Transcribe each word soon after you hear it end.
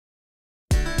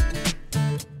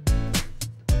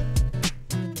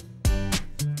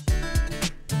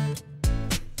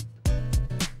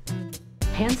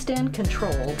Handstand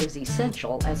control is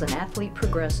essential as an athlete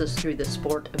progresses through the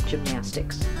sport of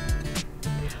gymnastics.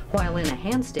 While in a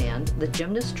handstand, the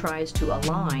gymnast tries to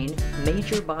align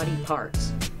major body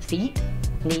parts: feet,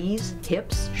 knees,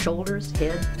 hips, shoulders,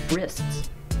 head, wrists.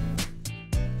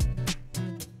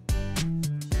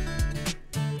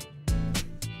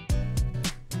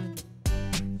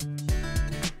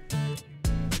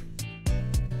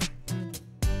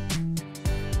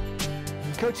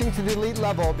 Coaching to the elite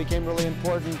level became really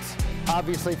important,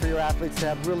 obviously, for your athletes to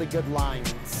have really good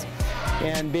lines.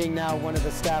 And being now one of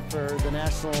the staff for the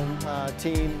national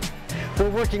team,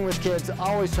 we're working with kids,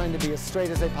 always trying to be as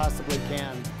straight as they possibly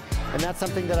can. And that's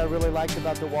something that I really liked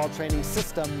about the wall training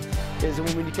system, is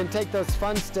when you can take those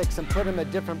fun sticks and put them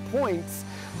at different points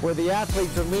where the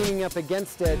athletes are leaning up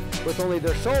against it with only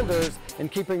their shoulders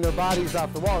and keeping their bodies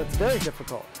off the wall. It's very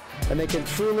difficult. And they can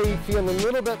truly feel a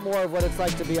little bit more of what it's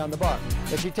like to be on the bar.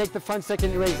 If you take the front stick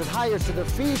and you raise it higher so their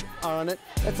feet are on it,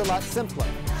 it's a lot simpler.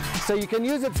 So you can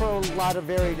use it for a lot of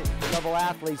varied level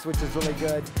athletes, which is really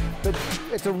good. But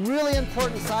it's a really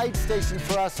important side station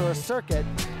for us, or a circuit,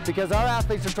 because our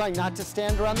athletes are trying not to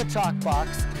stand around the chalk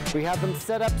box. We have them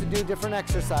set up to do different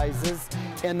exercises,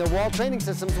 and the wall training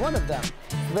system is one of them.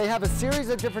 So they have a series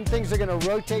of different things they're going to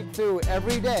rotate through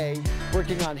every day,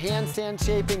 working on handstand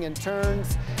shaping and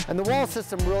turns, and the wall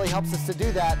system really helps us to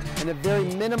do that in a very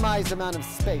minimized amount of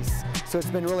space, so it's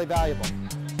been really valuable.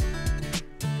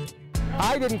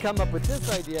 I didn't come up with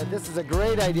this idea. This is a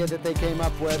great idea that they came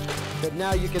up with, that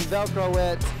now you can Velcro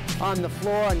it on the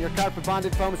floor on your carpet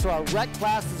bonded foam, so our rec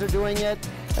classes are doing it.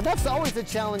 And that's always a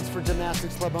challenge for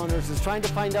gymnastics club owners, is trying to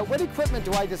find out, what equipment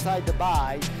do I decide to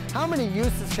buy? How many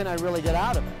uses can I really get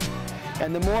out of it?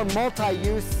 And the more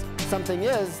multi-use something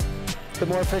is, the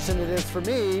more efficient it is for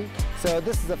me. So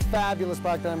this is a fabulous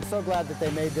product, and I'm so glad that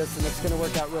they made this, and it's going to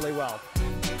work out really well.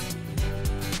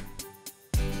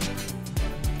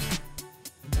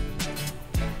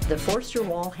 The Forster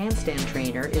Wall Handstand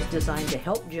Trainer is designed to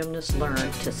help gymnasts learn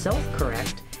to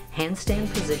self-correct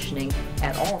handstand positioning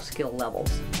at all skill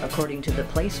levels, according to the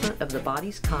placement of the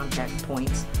body's contact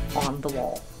points on the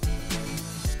wall.